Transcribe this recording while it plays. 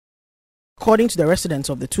According to the residents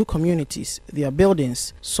of the two communities, their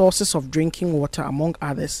buildings, sources of drinking water among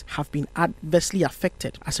others, have been adversely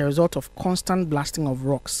affected as a result of constant blasting of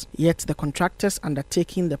rocks. Yet the contractors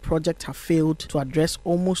undertaking the project have failed to address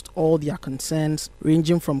almost all their concerns,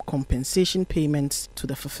 ranging from compensation payments to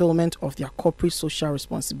the fulfillment of their corporate social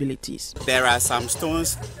responsibilities. There are some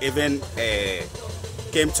stones even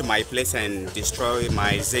came to my place and destroyed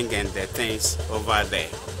my zinc and the things over there.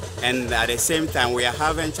 And at the same time, we are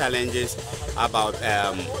having challenges about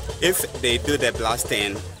if they do the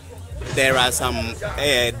blasting, there are some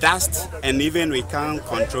dust and even we can't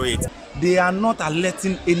control it. They are not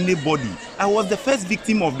alerting anybody. I was the first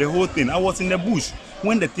victim of the whole thing. I was in the bush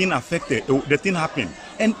when the thing happened.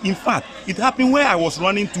 And in fact, it happened where I was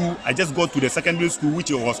running to. I just got to the secondary school,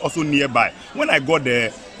 which was also nearby. When I got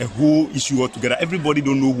there, a whole issue altogether, everybody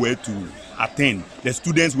don't know where to attend. The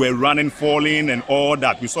students were running, falling, and all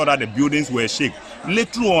that. We saw that the buildings were shaken.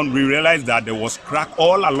 Later on, we realized that there was crack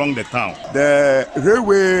all along the town. The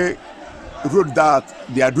railway road that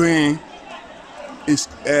they are doing is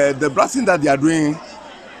the blasting that they are doing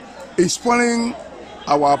is spoiling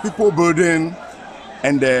our people building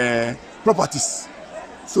and the properties.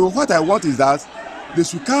 So what I want is that they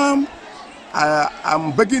should come.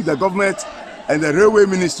 I'm begging the government and the railway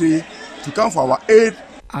ministry to come for our aid.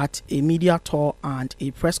 At a media tour and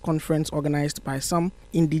a press conference organized by some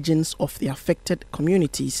indigents of the affected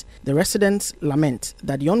communities, the residents lament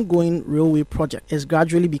that the ongoing railway project is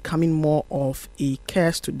gradually becoming more of a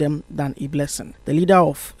curse to them than a blessing. The leader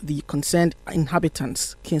of the concerned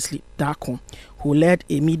inhabitants, Kingsley Darko, who led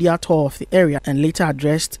a media tour of the area and later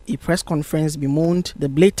addressed a press conference, bemoaned the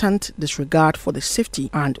blatant disregard for the safety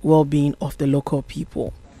and well-being of the local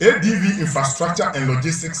people. ADV Infrastructure and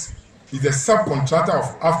Logistics is a subcontractor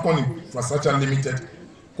of Afcon Infrastructure Limited,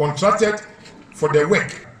 contracted for the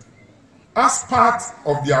work. As part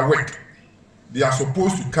of their work, they are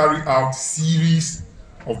supposed to carry out series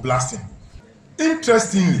of blasting.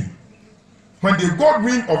 Interestingly, when they got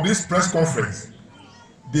wind of this press conference,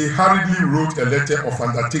 they hurriedly wrote a letter of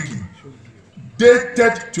undertaking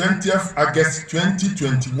dated 20th August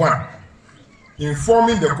 2021,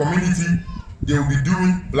 informing the community they will be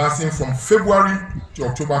doing blasting from February to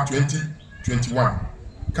October 2021.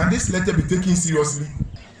 Can this letter be taken seriously?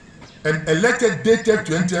 And a letter dated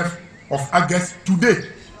 20th of August today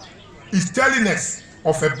is telling us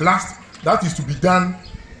of a blast that is to be done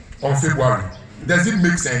on February. Does it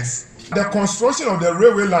make sense? The construction of the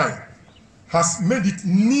railway line has made it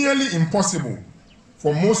nearly impossible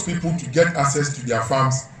for most people to get access to their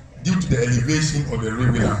farms due to the elevation of the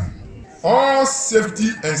railway line. All safety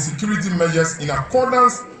and security measures in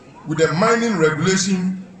accordance with the mining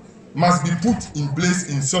regulation must be put in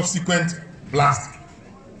place in subsequent blast.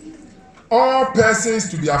 All persons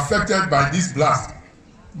to be affected by this blast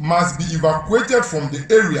must be evacuated from the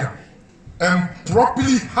area and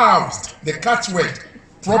properly housed, the catchword,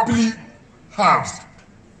 properly housed,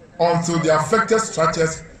 until the affected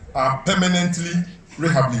structures are permanently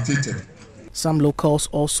rehabilitated. Some locals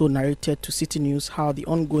also narrated to City News how the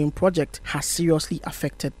ongoing project has seriously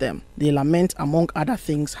affected them. They lament, among other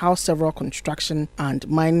things, how several construction and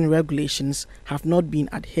mining regulations have not been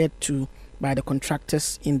adhered to by the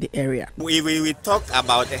contractors in the area. We talked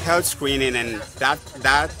about the health screening and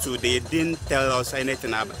that too, they didn't tell us anything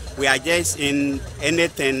about. We are just in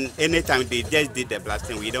anything, anytime they just did the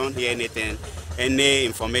blasting, we don't hear anything, any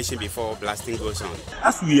information before blasting goes on.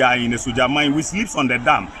 As we are in a soldier mine, we sleep on the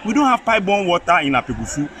dam. We don't have pipe-borne water in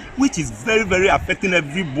Apeguso, which is very, very affecting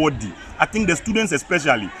everybody. I think the students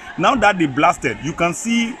especially. Now that they blasted, you can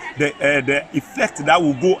see the effect that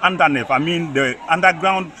will go underneath. I mean, the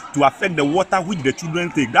underground to affect the water which the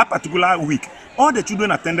children take. That particular week, all the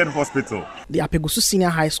children attended hospital. The Apeguso Senior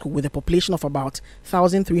High School, with a population of about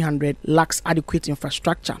 1,300, lacks adequate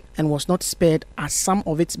infrastructure and was not spared, as some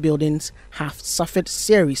of its buildings have suffered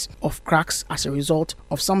series of cracks as a result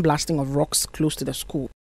of some blasting of rocks close to the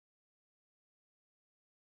school.